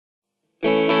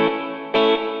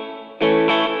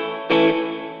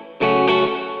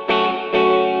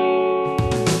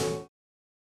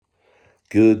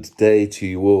Good day to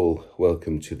you all.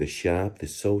 Welcome to the S.H.O.P, the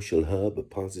social hub of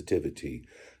positivity.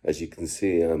 As you can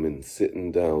see, I'm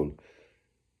sitting down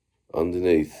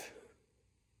underneath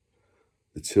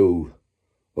the two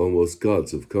almost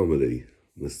gods of comedy,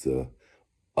 Mr.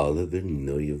 Oliver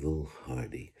Neuville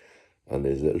Hardy and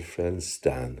his little friend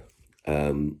Stan.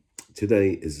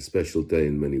 Today is a special day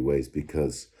in many ways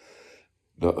because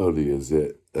not only is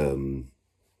it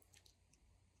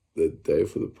the day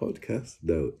for the podcast,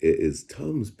 no, it is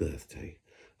Tom's birthday.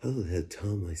 Oh,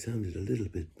 Tom, I sounded a little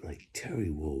bit like Terry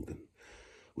Wogan,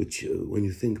 which when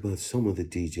you think about some of the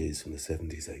DJs from the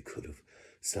 70s, I could have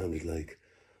sounded like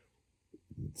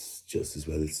just as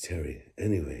well as Terry.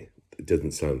 Anyway, it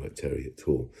doesn't sound like Terry at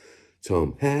all.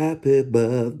 Tom, happy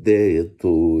birthday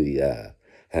to ya.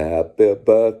 Happy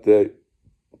birthday.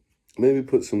 Maybe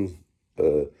put some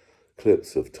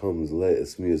clips of Tom's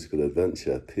latest musical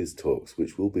adventure, Piz Talks,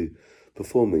 which will be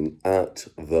performing at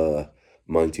the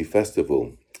Mighty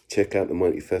Festival. Check out the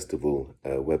Mighty Festival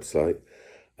website.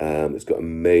 It's got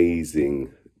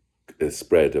amazing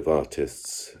spread of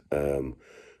artists,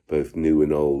 both new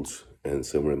and old, and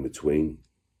somewhere in between.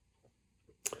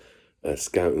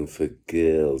 Scouting for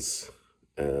Girls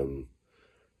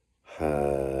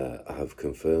have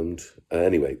confirmed.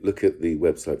 Anyway, look at the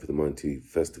website for the Mighty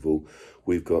Festival.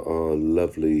 We've got our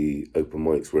lovely open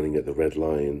mics running at the Red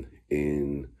Lion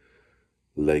in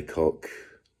Laycock.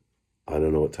 I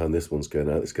don't know what time this one's going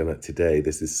out. It's going out today.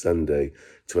 This is Sunday,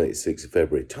 26th of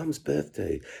February. Tom's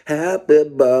birthday. Happy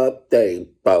birthday,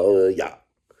 boy.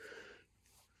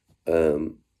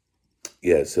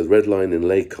 Yeah, so the Red Lion in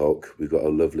Laycock, we've got a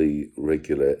lovely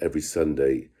regular every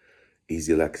Sunday.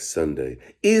 Easy like a Sunday.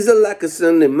 Easy like a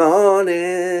Sunday morning.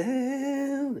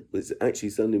 It's actually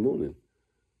Sunday morning.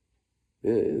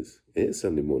 Yeah, it is. It is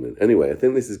Sunday morning. Anyway, I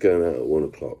think this is going out at 1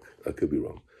 o'clock. I could be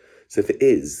wrong. So if it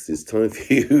is, it's time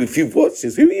for you. If you've watched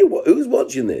this, who's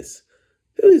watching this?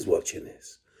 Who is watching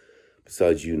this?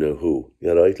 Besides you know who. You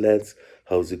all right, lads?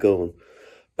 How's it going?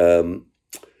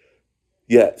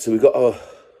 Yeah, so we've got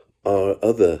our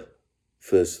other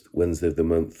first Wednesday of the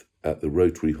month at the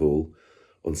Rotary Hall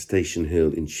on Station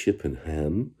Hill in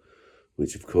Chippenham,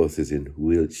 which of course is in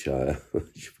Wiltshire,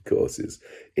 which of course is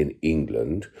in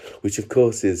England, which of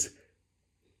course is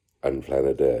on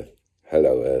planet Earth.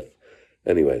 Hello, Earth.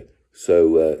 Anyway,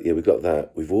 so yeah, we've got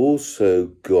that. We've also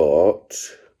got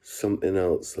something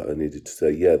else that I needed to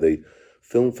say. Yeah, the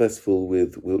film festival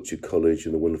with Wiltshire College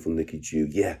and the wonderful Nikki Jew.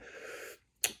 Yeah,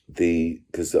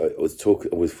 because I was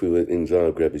talking with, we were in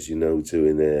Zagreb, as you know,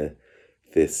 doing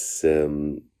this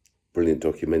brilliant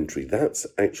documentary. That's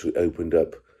actually opened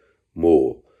up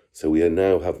more. So we are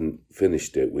now, haven't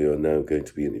finished it, we are now going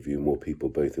to be interviewing more people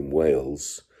both in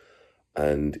Wales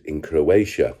and in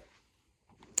Croatia.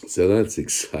 So that's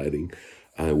exciting.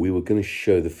 We were going to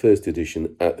show the first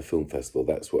edition at the film festival.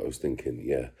 That's what I was thinking,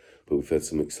 yeah. But we've had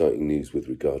some exciting news with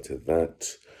regard to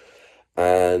that.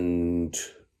 And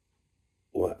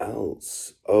what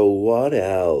else? Oh, what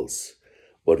else?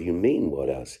 What do you mean, what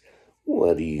else?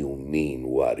 What do you mean?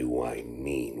 What do I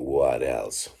mean? What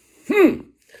else?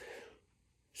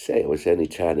 Say, I was only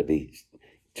trying to be...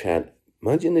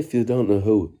 Imagine if you don't know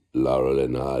who Laurel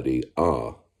and Hardy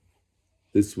are.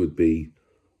 This would be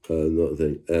not a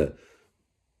thing.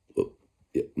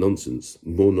 Nonsense.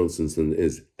 More nonsense than it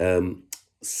is.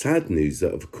 Sad news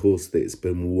that, of course, that it's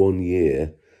been 1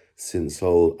 year since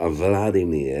old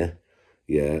Vladimir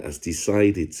has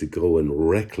decided to go and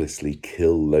recklessly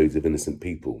kill loads of innocent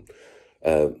people.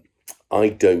 I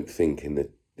don't think in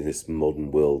this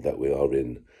modern world that we are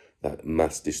in, that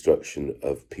mass destruction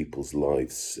of people's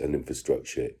lives and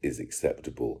infrastructure is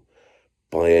acceptable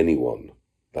by anyone.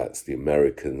 That's the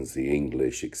Americans, the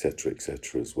English, etc.,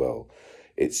 as well.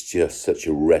 It's just such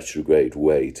a retrograde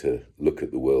way to look at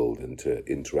the world and to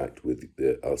interact with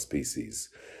our species.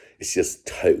 It's just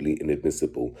totally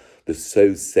inadmissible. The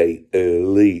so-say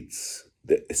elites,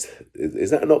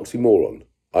 is that an oxymoron?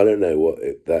 I don't know what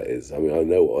that is. I mean, I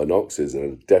know what an ox is, and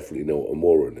I definitely know what a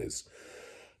moron is.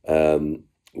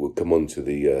 We'll come on to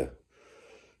the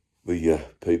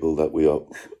people that we are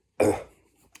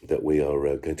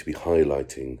going to be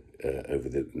highlighting over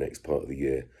the next part of the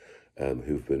year,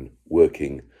 who've been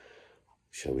working,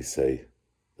 shall we say,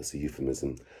 that's a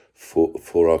euphemism,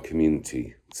 for our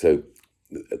community. So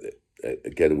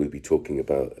again, we'll be talking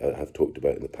about, have talked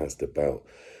about in the past about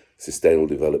sustainable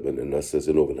development, and us as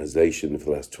an organisation for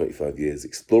the last 25 years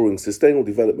exploring sustainable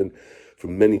development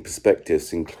from many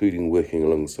perspectives, including working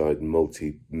alongside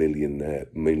million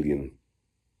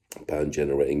pound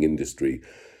generating industry,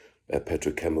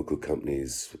 petrochemical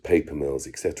companies, paper mills,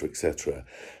 etc.,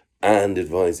 and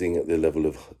advising at the level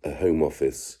of a home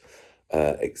office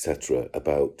etc.,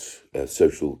 about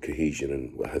social cohesion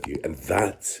and what have you. And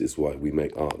that is why we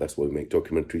make art. That's why we make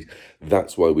documentaries.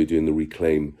 That's why we're doing the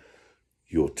Reclaim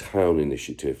Your Town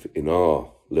initiative in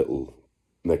our little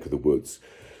neck of the woods,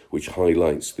 which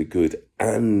highlights the good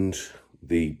and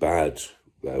the bad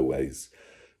ways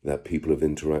that people have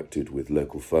interacted with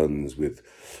local funds, with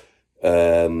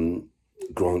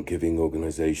grant giving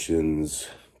organisations,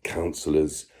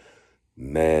 councillors,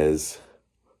 mayors,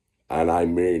 and I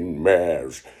mean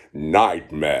mayors,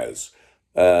 nightmares,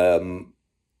 in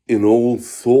all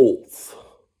sorts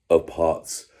of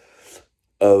parts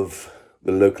of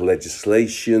the local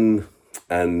legislation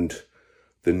and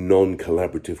the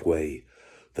non-collaborative way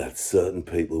that certain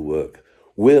people work.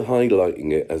 We're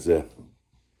highlighting it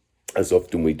as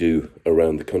often we do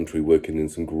around the country, working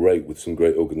with some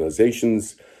great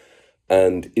organisations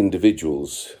and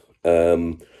individuals.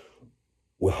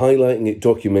 We're highlighting it,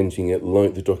 documenting it,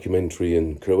 like the documentary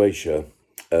in Croatia,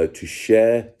 to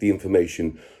share the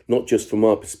information, not just from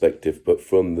our perspective, but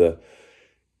from the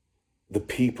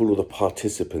people or the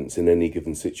participants in any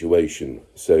given situation.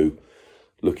 So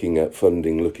looking at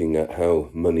funding, looking at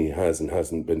how money has and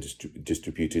hasn't been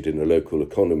distributed in a local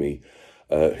economy,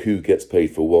 who gets paid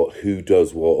for what, who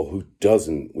does what, or who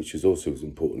doesn't, which is also as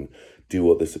important, do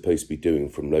what they're supposed to be doing,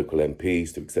 from local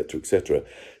MPs to etc., etc.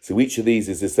 So each of these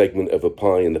is a segment of a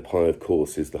pie, and the pie, of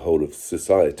course, is the whole of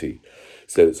society.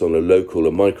 So it's on a local,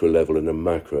 a micro level, and a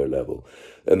macro level.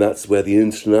 And that's where the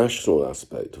international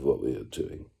aspect of what we are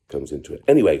doing comes into it.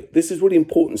 Anyway, this is really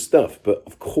important stuff, but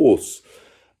of course,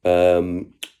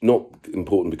 not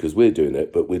important because we're doing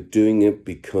it, but we're doing it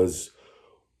because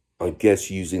I guess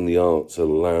using the arts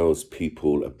allows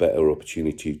people a better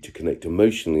opportunity to connect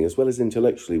emotionally as well as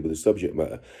intellectually with the subject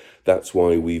matter. That's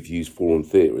why we've used Forum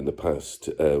Theatre in the past,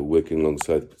 working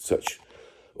alongside such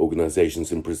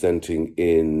organisations and presenting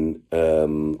in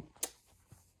the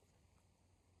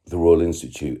Royal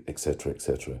Institute, etc.,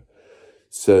 etc.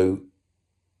 So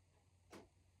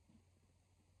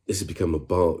this has become a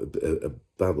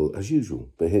babble as usual,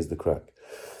 but here's the crack.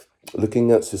 Looking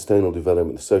at sustainable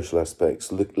development, the social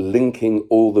aspects, linking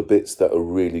all the bits that are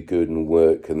really good and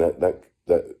work, and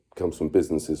that comes from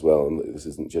business as well. And this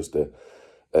isn't just a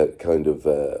kind of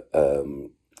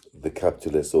the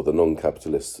capitalist or the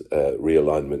non-capitalist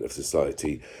realignment of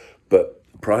society, but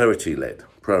priority-led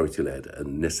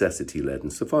and necessity-led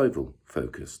and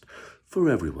survival-focused for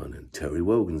everyone. And Terry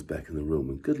Wogan's back in the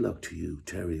room, and good luck to you,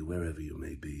 Terry, wherever you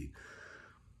may be.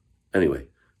 Anyway,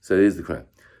 so here's the crap.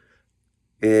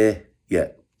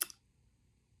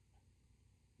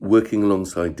 Working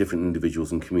alongside different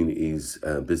individuals and communities,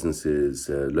 businesses,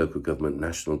 local government,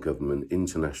 national government,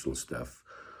 international stuff,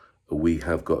 we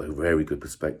have got a very good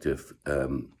perspective,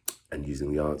 and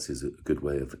using the arts is a good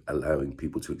way of allowing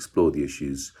people to explore the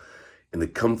issues in the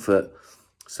comfort.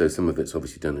 So some of it's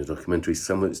obviously done in a documentary,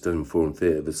 some of it's done in Forum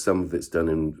Theatre, but some of it's done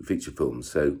in feature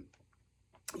films. So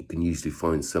you can usually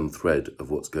find some thread of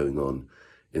what's going on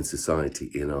in society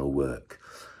in our work.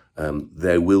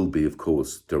 There will be, of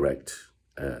course, direct,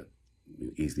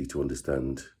 easy to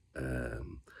understand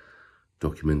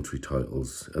documentary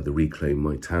titles. The Reclaim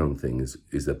My Town thing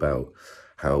is about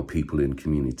how people in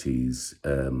communities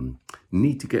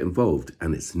need to get involved,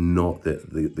 and it's not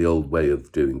the old way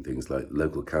of doing things. Like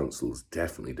local councils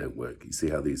definitely don't work. You see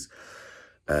how these,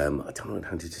 I don't know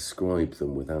how to describe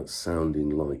them without sounding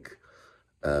like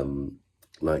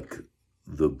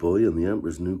the boy in the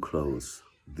Emperor's New Clothes.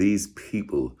 These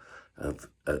people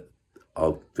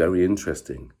are very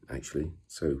interesting, actually.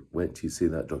 So wait till you see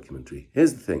that documentary.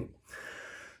 Here's the thing.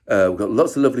 We've got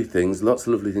lots of lovely things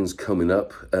coming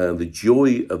up. The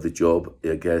joy of the job,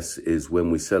 I guess, is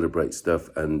when we celebrate stuff,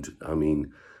 and I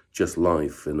mean, just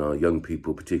life, and our young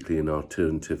people, particularly in our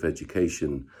alternative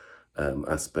education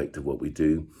aspect of what we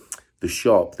do. The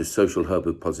S.H.O.P, the social hub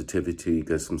of positivity,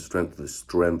 goes from strength to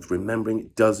strength, remembering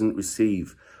it doesn't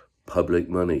receive public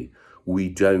money. We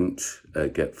don't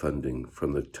get funding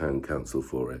from the town council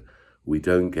for it. We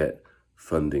don't get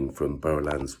funding from borough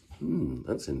lands.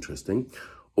 That's interesting.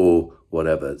 Or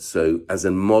whatever. So as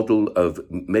a model of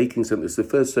making something, it's the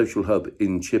first social hub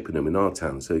in Chippenham, in our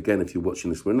town. So again, if you're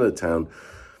watching this from another town,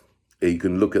 you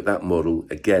can look at that model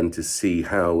again to see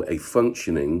how a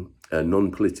functioning,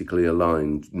 non-politically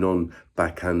aligned,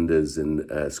 non-backhanders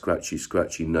and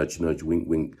scratchy, nudge,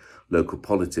 wink, local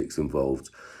politics involved.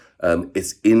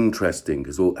 It's interesting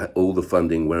because all the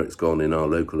funding where it's gone in our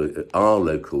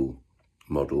local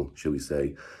model, shall we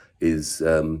say, is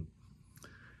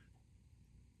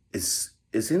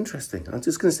interesting. I'm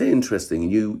just going to say interesting.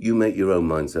 You make your own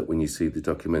minds up when you see the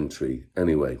documentary.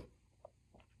 Anyway,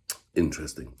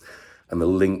 interesting. and the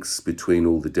links between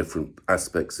all the different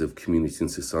aspects of community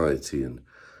and society, and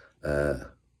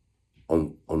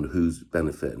on whose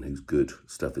benefit and whose good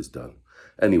stuff is done.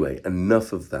 Anyway,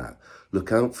 enough of that.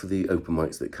 Look out for the open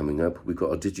mics that are coming up. We've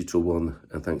got our digital one,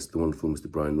 and thanks to the wonderful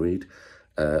Mr. Brian Reed,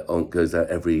 goes out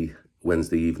every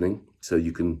Wednesday evening. So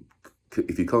you can,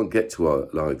 if you can't get to our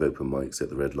live open mics at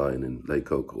the Red Lion in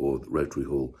Laycock or the Rotary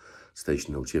Hall,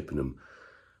 Station Hill, Chippenham,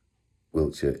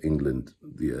 Wiltshire, England,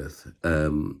 the earth,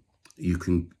 you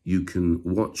can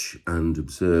watch and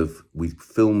observe. We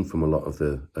film from a lot of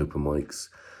the open mics,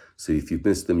 so if you've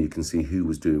missed them, you can see who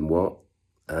was doing what.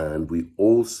 And we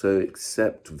also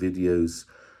accept videos,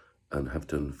 and have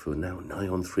done for now nigh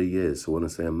on 3 years. So I want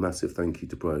to say a massive thank you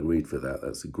to Brian Reed for that.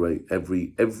 That's a great,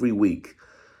 every week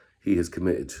he has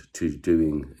committed to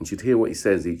doing, and you should hear what he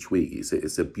says each week.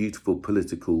 It's a beautiful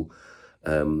political,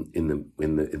 in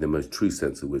the most true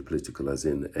sense of the word political, as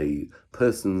in a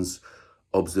person's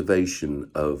observation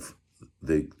of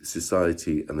the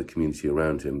society and the community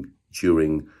around him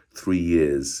during 3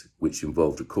 years, which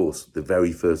involved, of course, the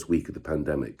very first week of the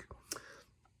pandemic.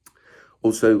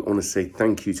 Also, I want to say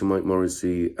thank you to Mike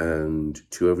Morrissey and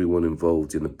to everyone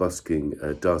involved in the busking.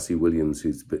 Darcy Williams,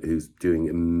 who's doing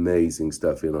amazing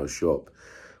stuff in our shop.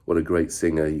 What a great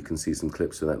singer. You can see some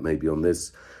clips of that maybe on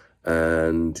this.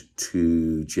 And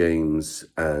to James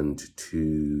and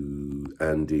to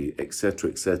Andy,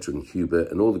 etc., and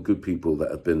Hubert, and all the good people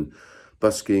that have been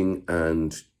busking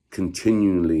and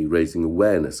continually raising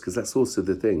awareness, because that's also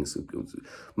the thing. So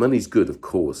money's good, of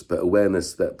course, but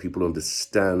awareness that people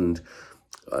understand.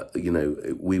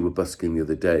 We were busking the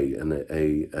other day, and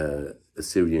a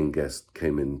Syrian guest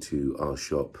came into our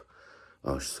shop,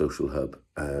 our social hub,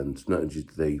 and not only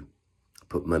did they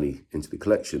put money into the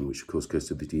collection, which of course goes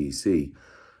to the DEC,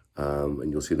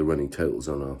 and you'll see the running totals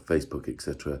on our Facebook,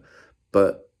 etc.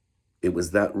 But it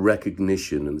was that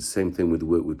recognition, and the same thing with the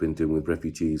work we've been doing with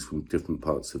refugees from different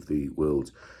parts of the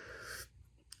world,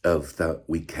 of that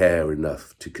we care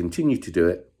enough to continue to do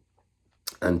it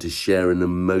and to share an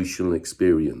emotional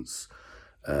experience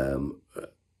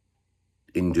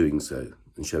in doing so,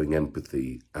 and showing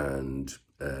empathy, and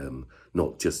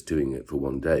not just doing it for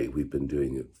one day. We've been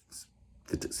doing it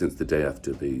since the day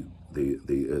after the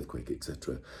earthquake,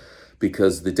 etc.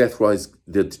 Because the death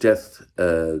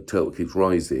toll keeps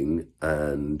rising,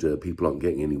 and people aren't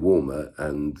getting any warmer,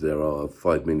 and there are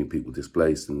 5 million people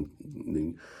displaced and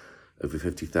over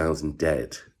 50,000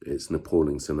 dead. It's an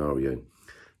appalling scenario.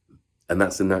 And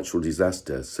that's a natural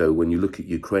disaster. So when you look at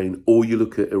Ukraine, or you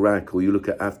look at Iraq, or you look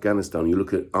at Afghanistan, you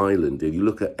look at Ireland, if you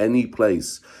look at any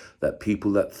place that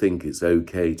people that think it's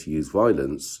okay to use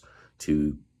violence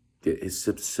it's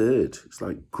absurd. It's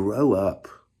like, grow up.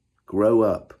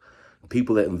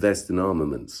 People that invest in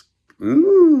armaments.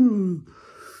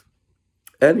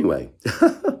 Anyway,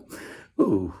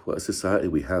 what a society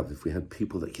we have if we had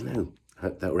people that,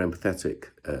 that were empathetic,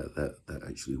 that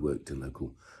actually worked in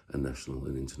local and national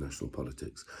and international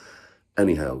politics.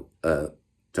 Anyhow,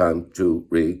 time to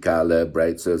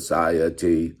recalibrate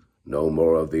society. No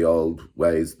more of the old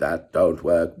ways that don't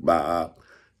work. Bah.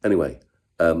 Anyway,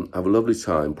 have a lovely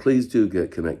time. Please do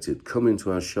get connected. Come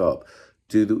into our shop.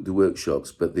 Do the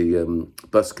workshops, but the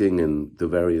busking and the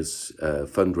various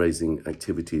fundraising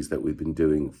activities that we've been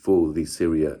doing for the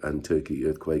Syria and Turkey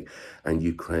earthquake, and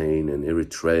Ukraine and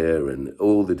Eritrea and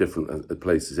all the different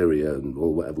places, Syria and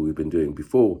all whatever we've been doing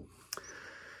before,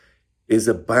 is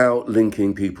about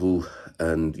linking people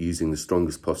and using the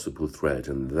strongest possible thread,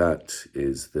 and that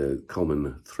is the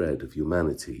common thread of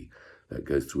humanity that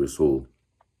goes through us all.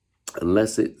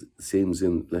 Unless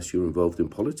you're involved in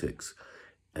politics.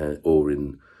 Or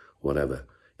in whatever.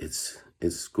 It's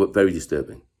very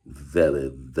disturbing.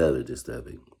 Very, very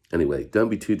disturbing. Anyway, don't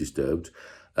be too disturbed.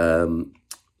 Love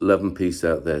and peace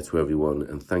out there to everyone.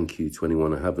 And thank you to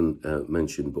anyone I haven't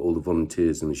mentioned, but all the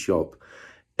volunteers in the shop,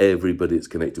 everybody that's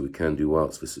connected with Can Do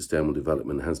Arts for Sustainable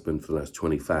Development has been for the last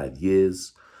 25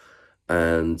 years.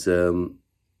 And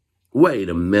wait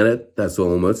a minute, that's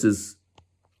almost as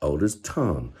old as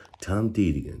Tom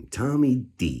Deedigan, Tommy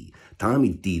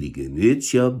Deedigan,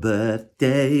 it's your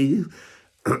birthday.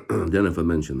 Don't know if I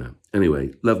mentioned that.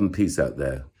 Anyway, love and peace out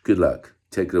there. Good luck.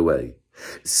 Take it away.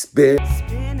 Spin.